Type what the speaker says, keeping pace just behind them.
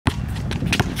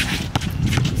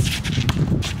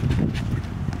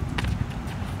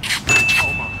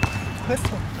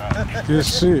Good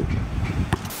shit.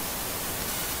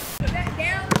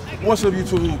 What's up,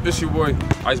 YouTube? It's your boy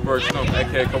Iceberg Snow,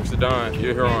 aka Coach the Don.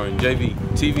 You're here on JV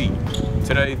TV.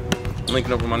 Today,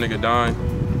 linking up with my nigga Don.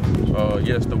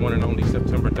 Yes, the one and only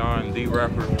September Don, the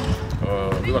rapper.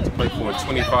 We about to play for a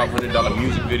 $2,500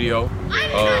 music video.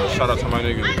 Shout out to my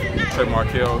nigga Trey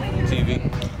Markel TV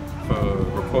for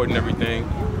recording everything,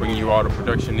 bringing you all the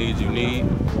production needs you need.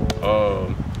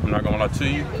 I'm not gonna lie to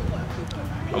you,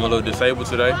 I'm a little disabled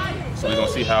today, so we're gonna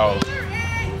see how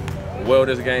well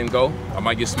this game go. I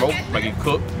might get smoked, might get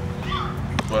cooked,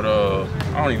 but I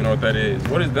don't even know what that is.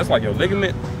 What is that's like your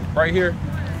ligament right here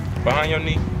behind your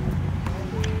knee?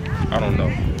 I don't know,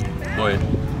 but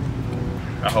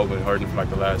I hope it hurting for like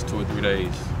the last 2 or 3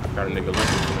 days. Got a nigga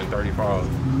looking in 35.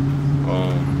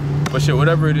 But shit,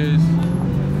 whatever it is,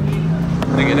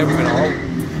 nigga never been a hoe.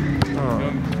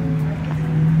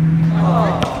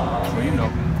 So you know,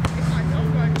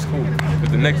 it's cool. But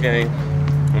the next game,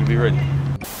 I'm gonna be ready.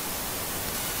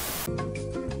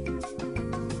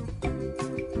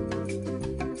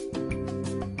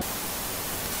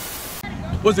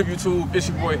 What's up, YouTube? It's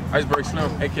your boy Iceberg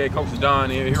Slim, aka Coach Don,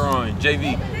 here on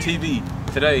JV TV.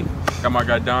 Today, got my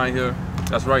guy Don here.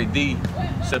 That's right, the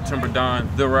September Don,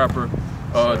 the rapper.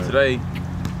 Today,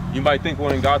 you might think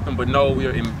we're in Gotham, but no, we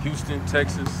are in Houston,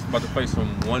 Texas. About to play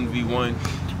some 1v1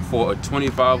 for a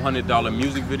 $2,500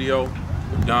 music video.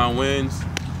 If Don wins,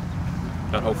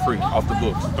 that hoe free, off the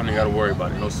books. Don't even gotta worry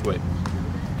about it, no sweat.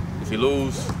 If he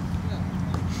lose,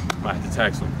 might have to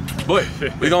tax him. But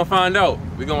we gonna find out.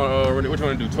 We gonna what you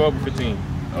wanna do? 12 or 15?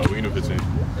 Oh, we can do 15.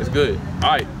 It's good. All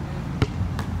right.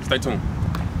 Stay tuned.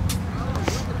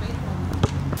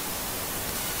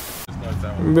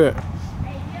 Bet.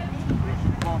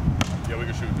 Yeah, we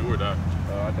can shoot do or die.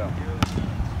 I doubt.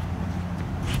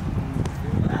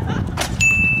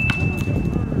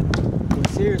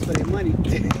 We're serious for their money.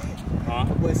 Huh?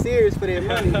 We're serious for their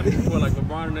money. Well, like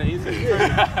LeBron and that, he's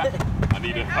I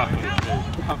need a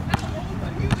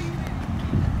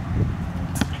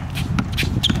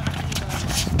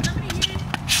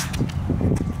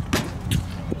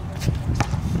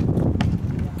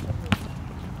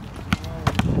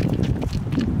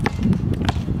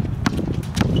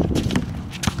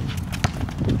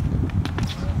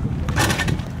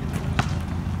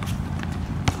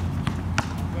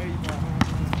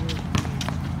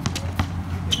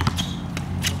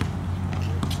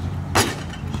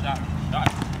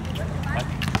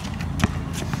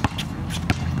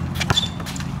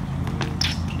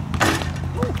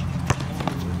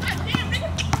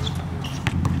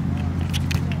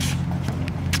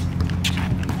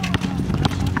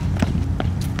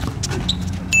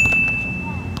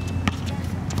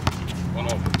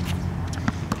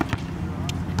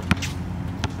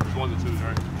ones and twos,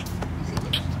 right?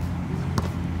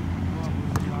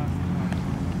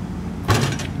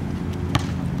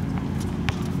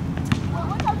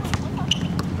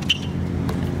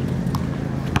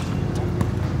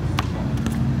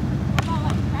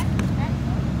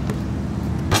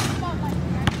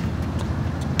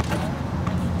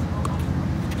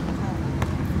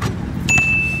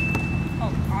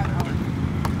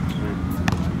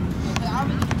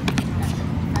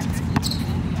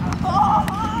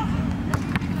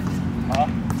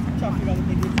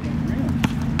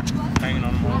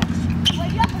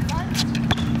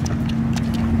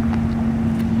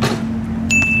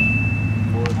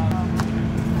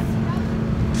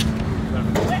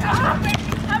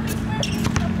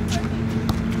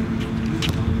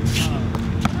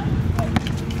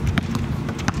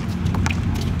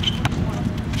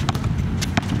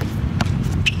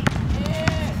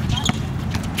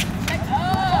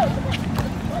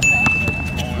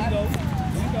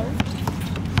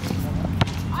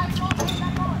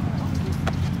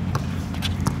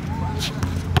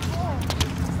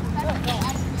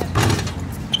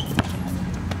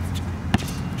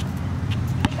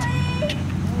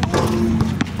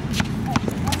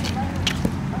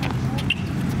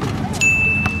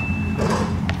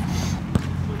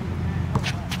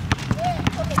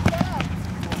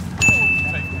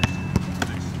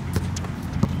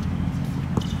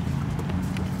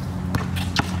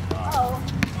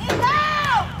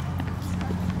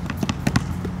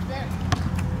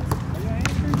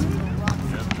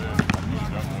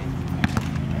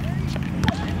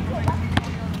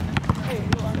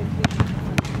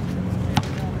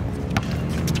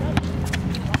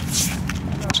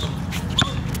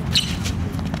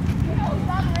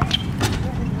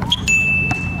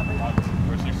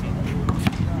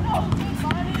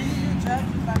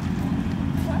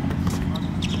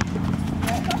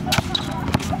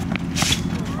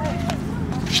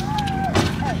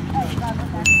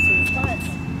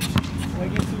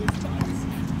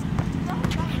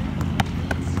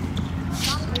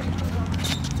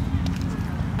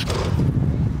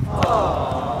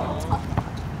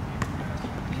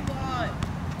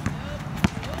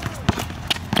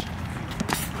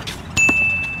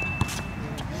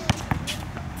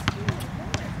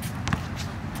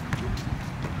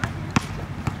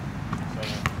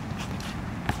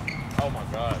 my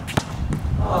God.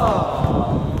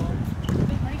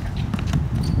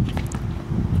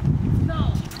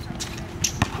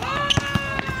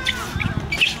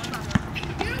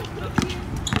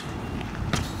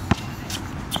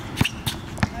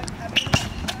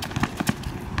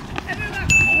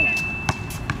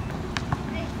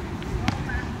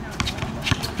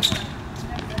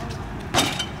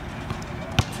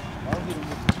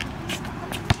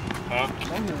 Huh?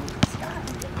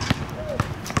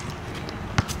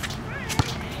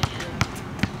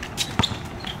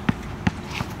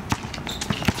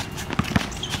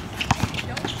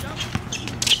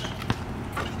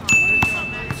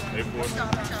 Hey, boy.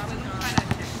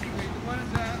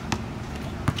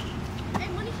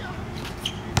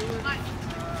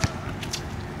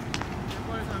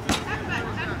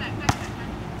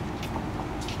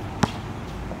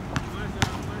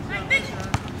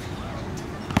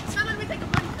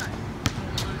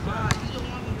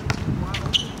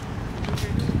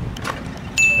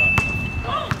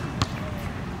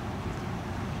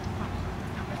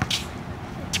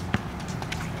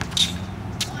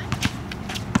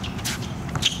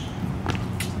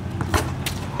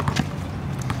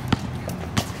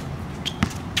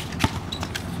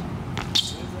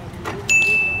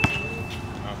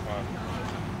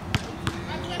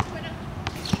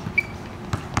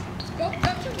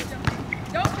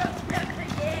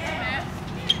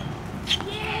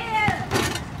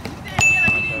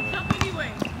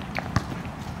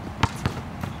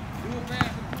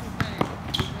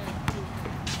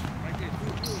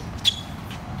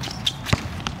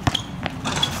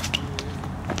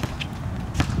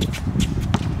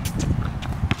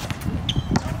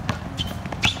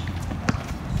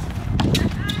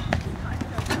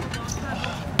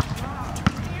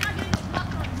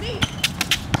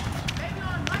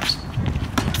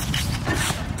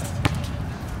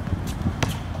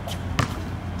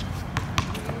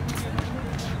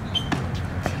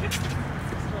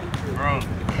 Bro,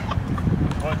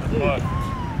 what the fuck?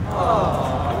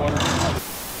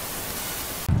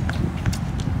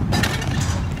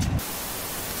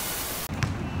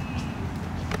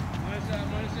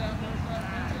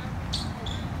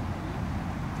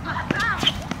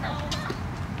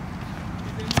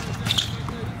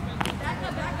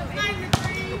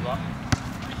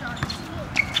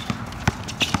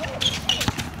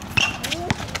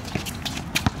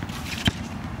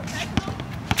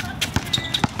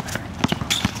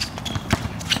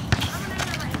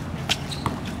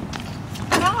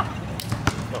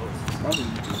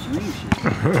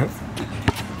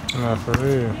 Nah, for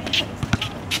real.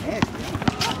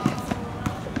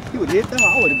 You would hit them,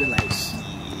 I would have been like, shit.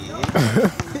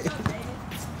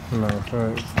 No,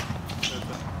 thanks.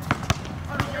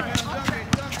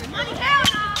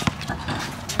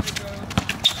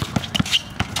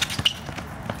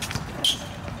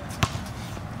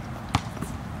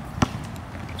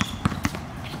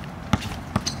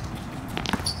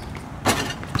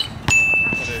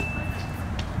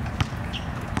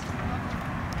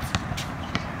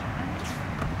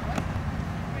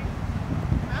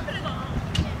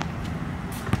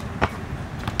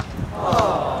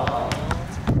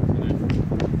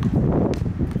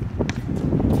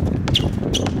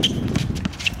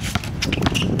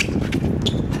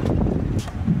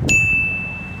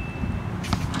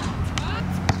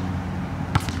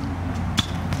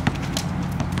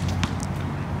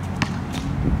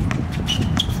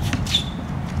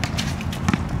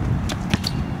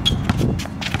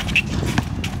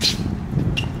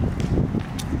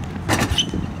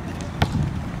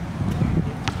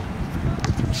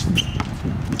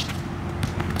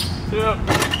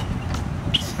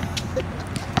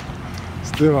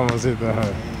 Still almost hit that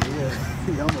high.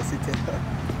 Yeah, you almost hit that.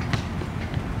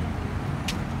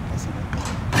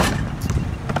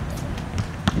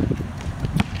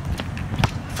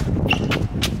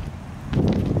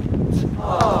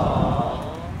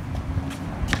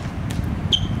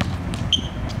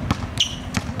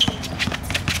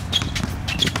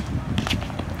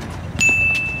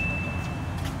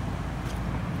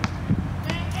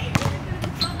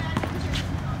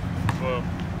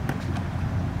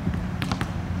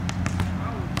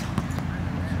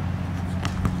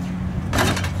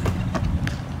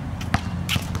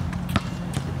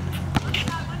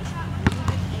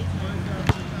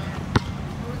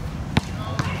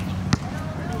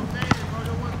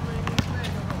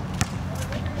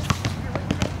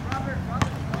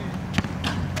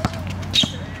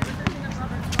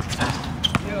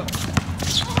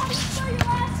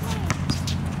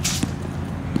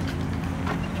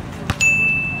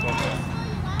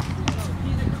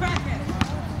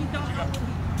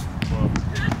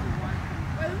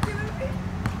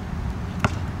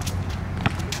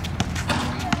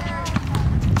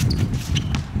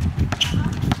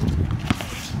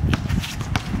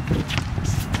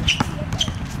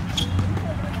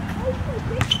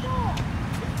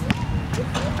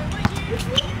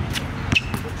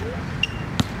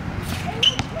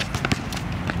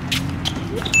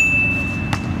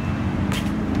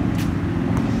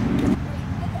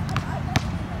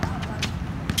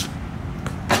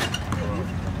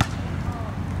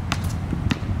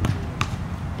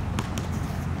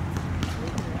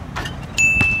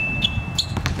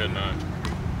 Good 9.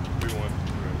 3-1.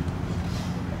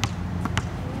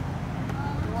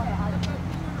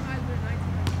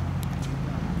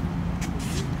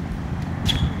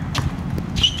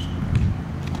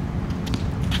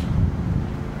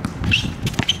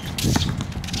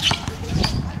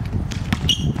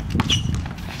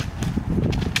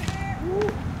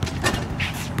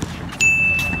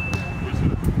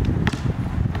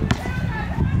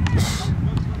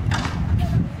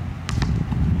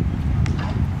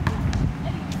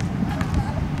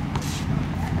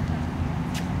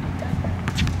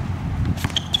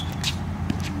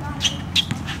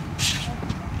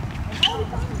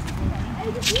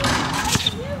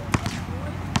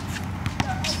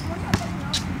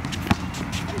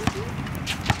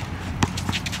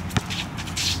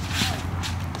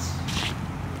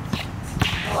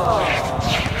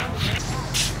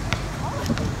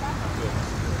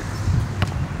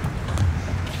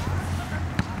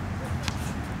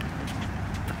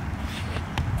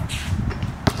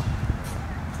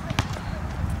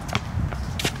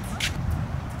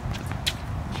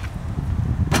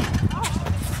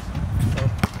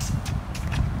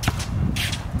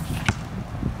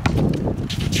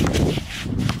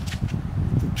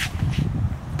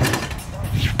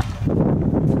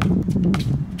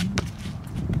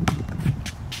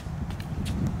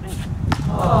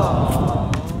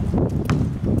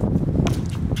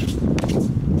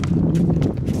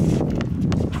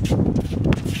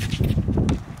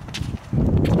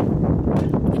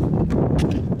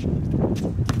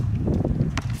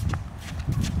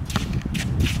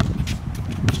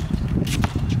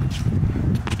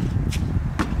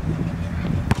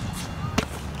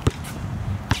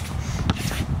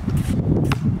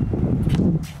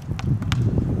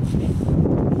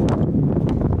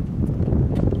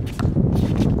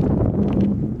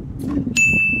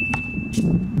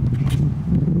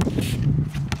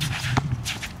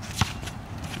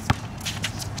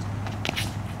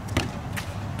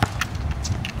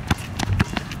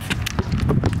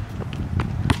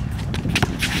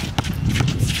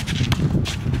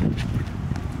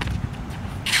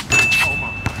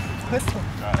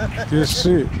 Good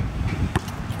shit.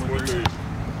 4-3.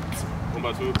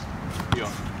 1-2.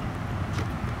 Yeah.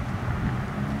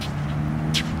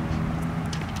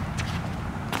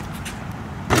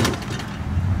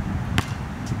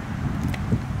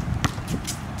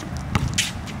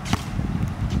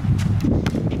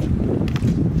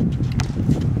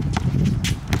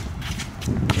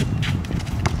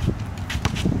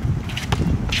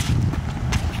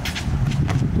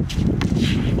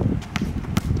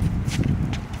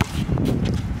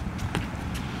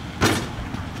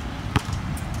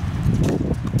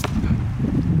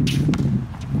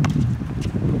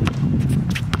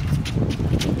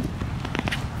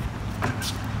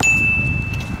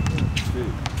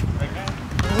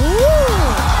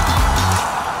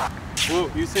 Well,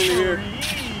 you seen it here.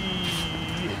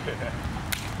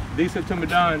 The September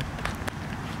Dawn.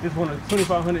 This one of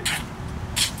 2,500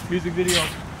 music video.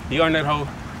 He on that hoe.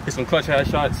 Get some clutch ass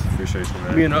shots. Appreciate you,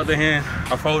 man. Me on the other hand,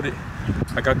 I folded.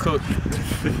 I got cooked.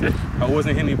 I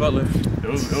wasn't Henry Butler. It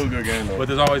was a good game, though. But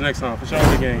there's always next time. For sure,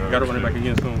 the game. Gotta run it back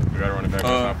again soon. We gotta run it back. It's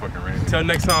not fucking raining. Till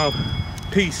next time,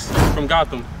 peace from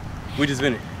Gotham. We just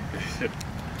been it. Hey,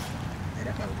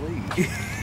 that got a lead.